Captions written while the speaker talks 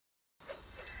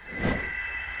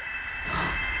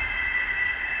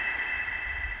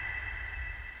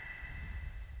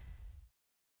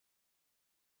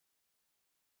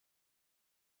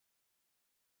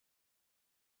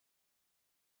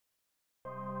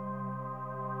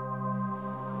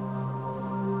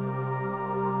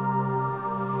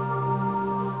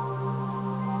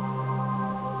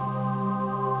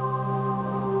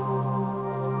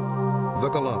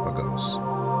Galapagos.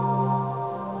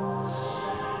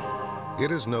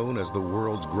 It is known as the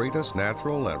world's greatest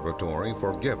natural laboratory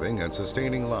for giving and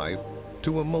sustaining life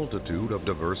to a multitude of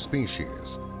diverse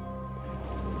species.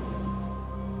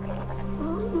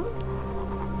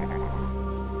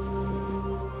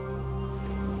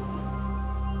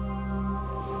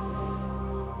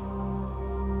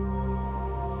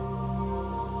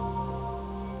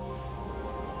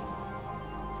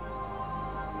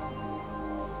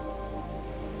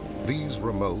 These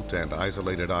remote and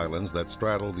isolated islands that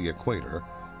straddle the equator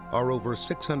are over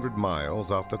 600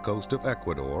 miles off the coast of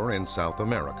Ecuador in South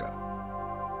America.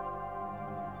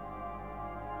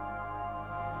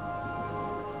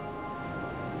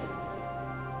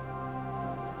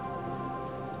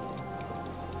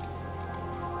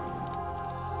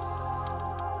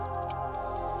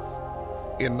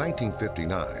 In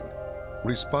 1959,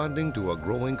 responding to a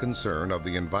growing concern of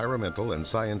the environmental and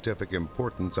scientific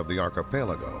importance of the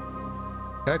archipelago,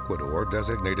 Ecuador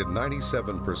designated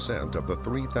 97% of the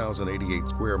 3,088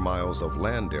 square miles of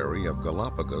land area of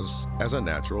Galapagos as a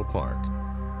natural park.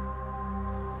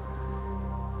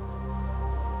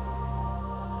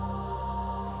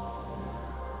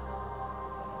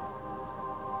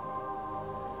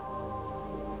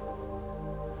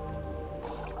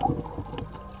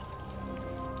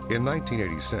 In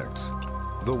 1986,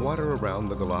 the water around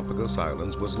the Galapagos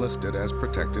Islands was listed as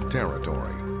protected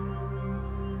territory.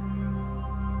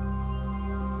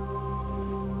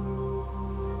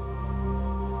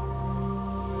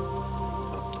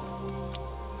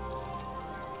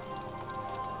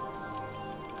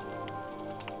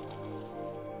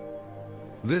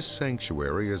 This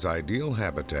sanctuary is ideal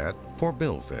habitat for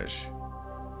billfish.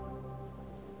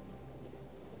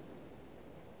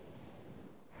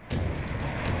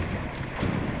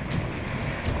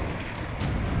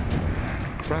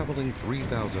 Traveling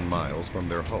 3,000 miles from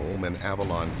their home in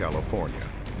Avalon, California,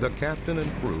 the captain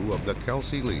and crew of the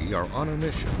Kelsey Lee are on a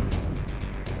mission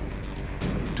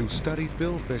to study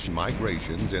billfish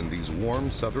migrations in these warm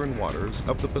southern waters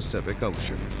of the Pacific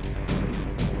Ocean.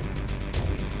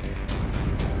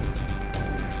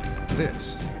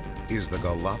 This is the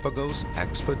Galapagos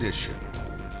Expedition.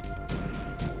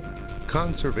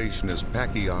 Conservationist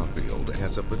Packy Offield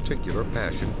has a particular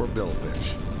passion for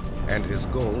billfish, and his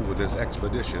goal with his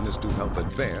expedition is to help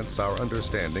advance our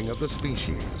understanding of the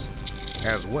species,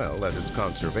 as well as its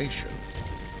conservation.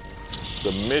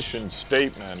 The mission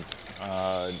statement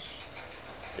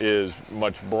is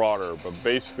much broader, but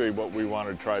basically what we want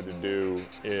to try to do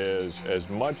is as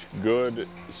much good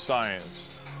science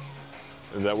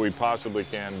that we possibly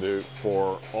can do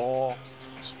for all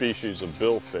species of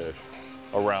billfish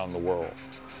around the world.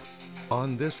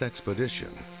 On this expedition,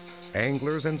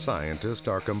 anglers and scientists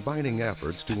are combining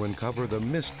efforts to uncover the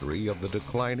mystery of the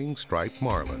declining striped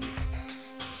marlin.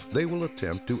 They will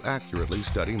attempt to accurately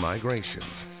study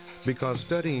migrations, because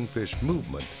studying fish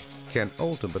movement can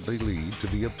ultimately lead to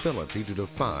the ability to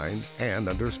define and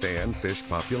understand fish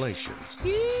populations.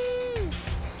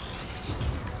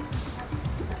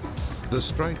 The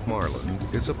striped marlin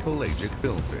is a pelagic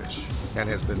billfish and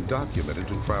has been documented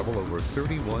to travel over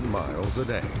 31 miles a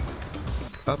day.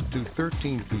 Up to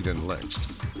 13 feet in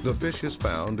length, the fish is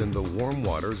found in the warm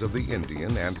waters of the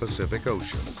Indian and Pacific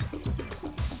Oceans.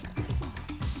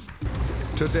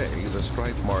 Today, the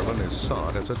striped marlin is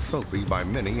sought as a trophy by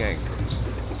many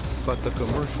anglers, but the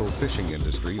commercial fishing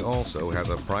industry also has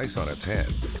a price on its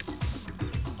head.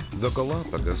 The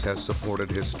Galapagos has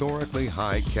supported historically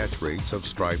high catch rates of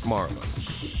striped marlin,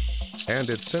 and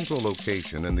its central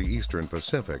location in the eastern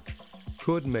Pacific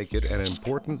could make it an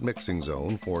important mixing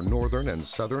zone for northern and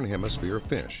southern hemisphere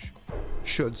fish,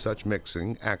 should such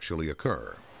mixing actually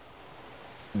occur.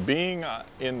 Being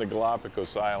in the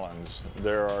Galapagos Islands,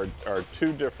 there are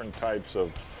two different types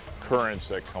of currents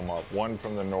that come up, one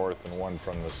from the north and one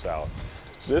from the south.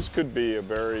 This could be a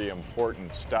very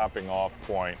important stopping off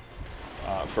point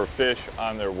for fish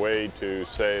on their way to,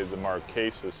 say, the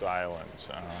Marquesas Islands,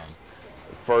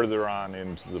 further on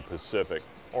into the Pacific.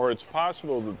 Or it's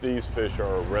possible that these fish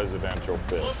are a residential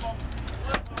fish.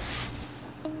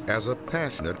 As a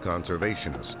passionate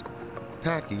conservationist,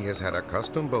 Packy has had a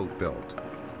custom boat built.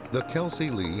 The Kelsey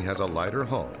Lee has a lighter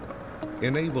hull,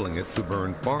 enabling it to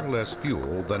burn far less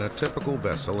fuel than a typical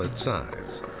vessel its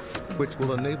size, which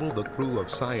will enable the crew of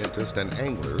scientists and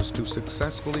anglers to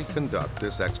successfully conduct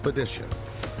this expedition,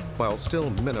 while still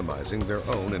minimizing their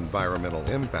own environmental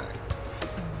impact.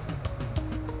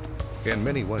 In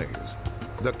many ways,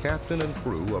 the captain and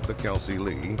crew of the Kelsey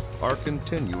Lee are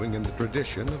continuing in the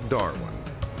tradition of Darwin,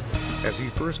 as he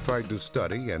first tried to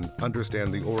study and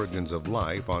understand the origins of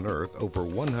life on Earth over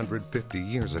 150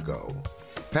 years ago.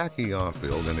 Packy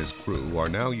Offield and his crew are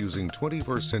now using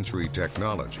 21st century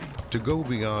technology to go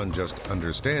beyond just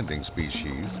understanding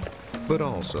species, but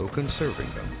also conserving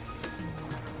them.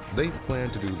 They plan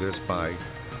to do this by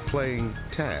playing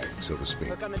tag, so to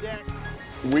speak.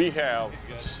 We have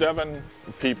 7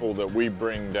 people that we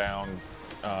bring down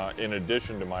in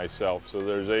addition to myself, so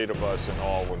there's 8 of us in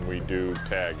all when we do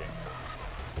tagging.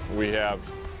 We have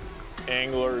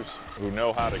anglers who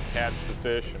know how to catch the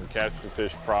fish and catch the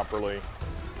fish properly.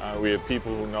 We have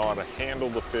people who know how to handle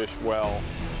the fish well,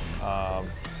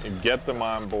 and get them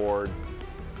on board,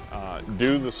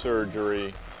 do the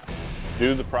surgery,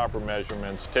 do the proper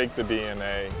measurements, take the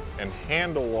DNA, and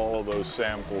handle all of those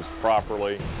samples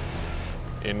properly.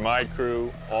 In my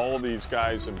crew, all of these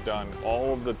guys have done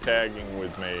all of the tagging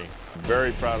with me.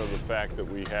 Very proud of the fact that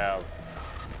we have,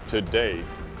 to date,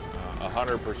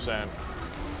 100%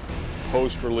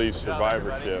 post-release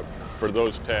survivorship for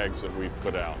those tags that we've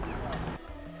put out.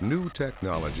 New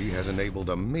technology has enabled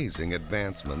amazing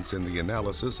advancements in the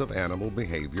analysis of animal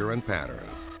behavior and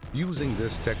patterns. Using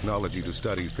this technology to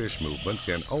study fish movement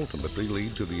can ultimately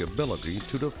lead to the ability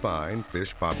to define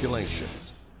fish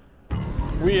populations.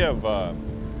 We have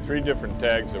 3 different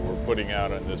tags that we're putting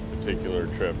out on this particular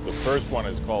trip. The first one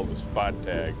is called the spot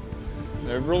tag.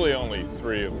 There are really only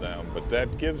 3 of them, but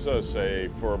that gives us,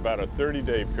 for about a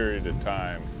 30-day period of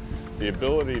time, the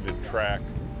ability to track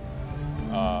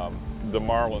the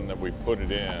marlin that we put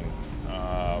it in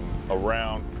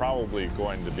around, probably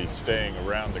going to be staying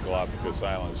around the Galapagos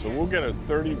Islands. So we'll get a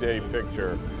 30-day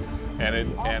picture, and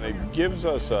it gives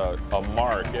us a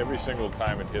mark every single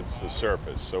time it hits the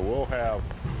surface. So we'll have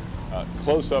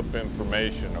close-up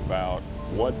information about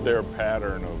what their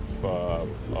pattern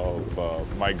of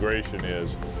migration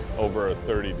is over a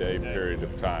 30-day period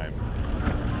of time.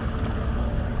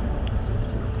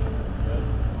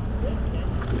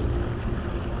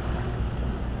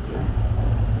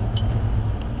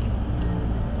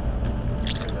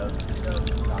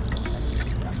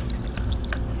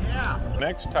 The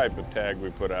next type of tag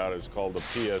we put out is called the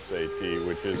PSAT,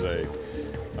 which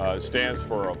is stands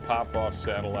for a pop-off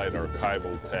satellite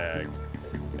archival tag.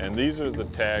 And these are the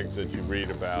tags that you read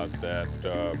about that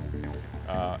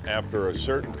after a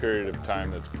certain period of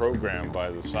time that's programmed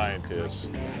by the scientists,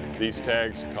 these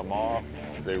tags come off,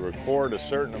 they record a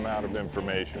certain amount of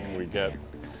information. We get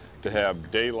to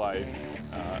have daylight,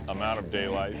 amount of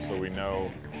daylight, so we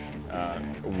know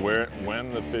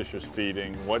when the fish is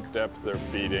feeding, what depth they're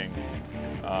feeding,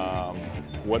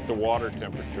 what the water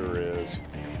temperature is,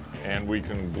 and we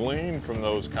can glean from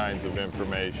those kinds of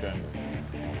information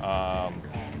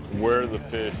where the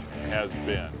fish has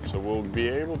been. So we'll be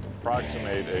able to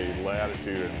approximate a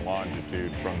latitude and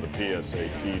longitude from the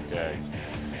PSAT tags.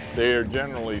 They are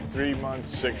generally 3 months,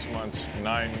 6 months,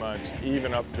 9 months,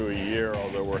 even up to a year,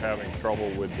 although we're having trouble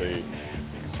with the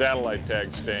satellite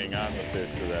tag staying on the fish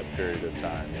for that period of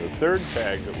time. The third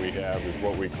tag that we have is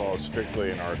what we call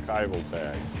strictly an archival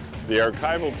tag. The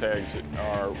archival tags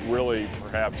are really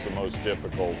perhaps the most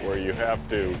difficult, where you have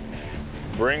to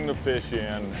bring the fish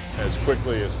in as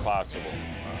quickly as possible.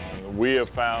 We have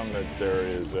found that there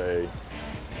is a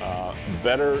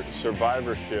better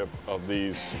survivorship of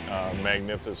these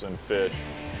magnificent fish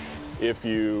if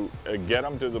you get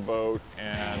them to the boat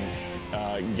and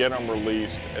get them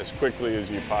released as quickly as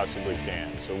you possibly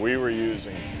can. So we were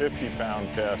using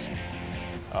 50-pound test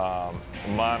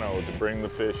mono to bring the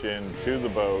fish in to the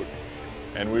boat,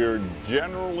 and we were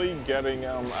generally getting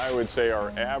them, I would say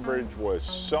our average was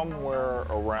somewhere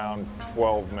around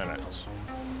 12 minutes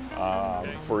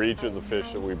for each of the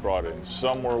fish that we brought in.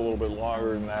 Some were a little bit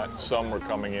longer than that, some were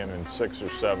coming in 6 or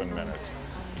 7 minutes.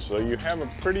 So you have a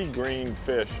pretty green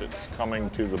fish that's coming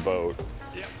to the boat,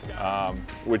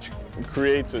 which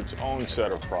creates its own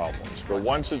set of problems. But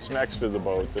once it's next to the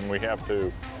boat, then we have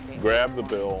to grab the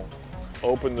bill,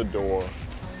 open the door,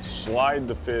 slide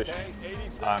the fish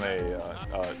on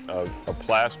a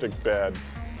plastic bed,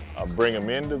 bring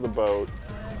them into the boat.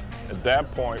 At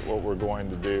that point, what we're going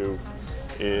to do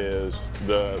is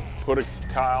put a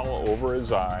towel over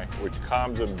his eye, which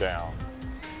calms him down,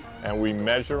 and we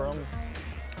measure him.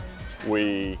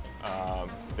 We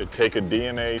take a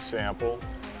DNA sample.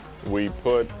 We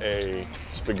put a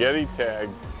spaghetti tag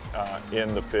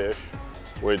in the fish,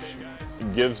 which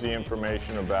gives the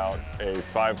information about a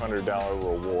 $500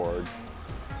 reward.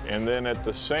 And then at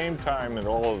the same time that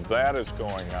all of that is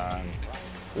going on,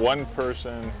 one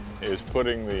person is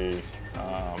putting the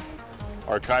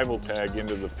archival tag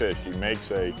into the fish. He makes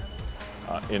a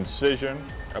incision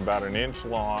about 1 inch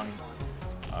long.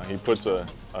 He puts a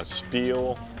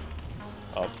steel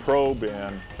probe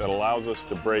in that allows us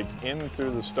to break in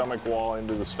through the stomach wall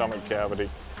into the stomach cavity.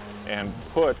 and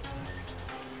put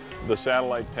the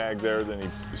satellite tag there, then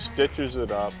he stitches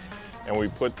it up, and we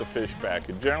put the fish back.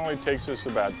 It generally takes us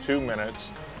about 2 minutes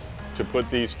to put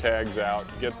these tags out,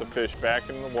 get the fish back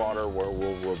in the water where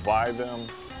we'll revive them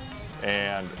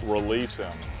and release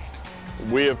them.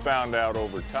 We have found out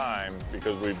over time,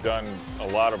 because we've done a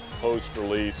lot of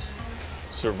post-release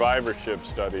survivorship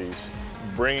studies,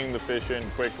 bringing the fish in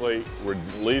quickly,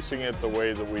 releasing it the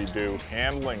way that we do,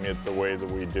 handling it the way that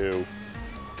we do,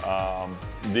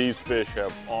 these fish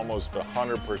have almost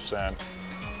 100%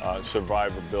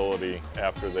 survivability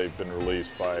after they've been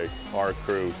released by our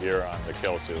crew here on the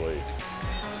Kelsey Lake.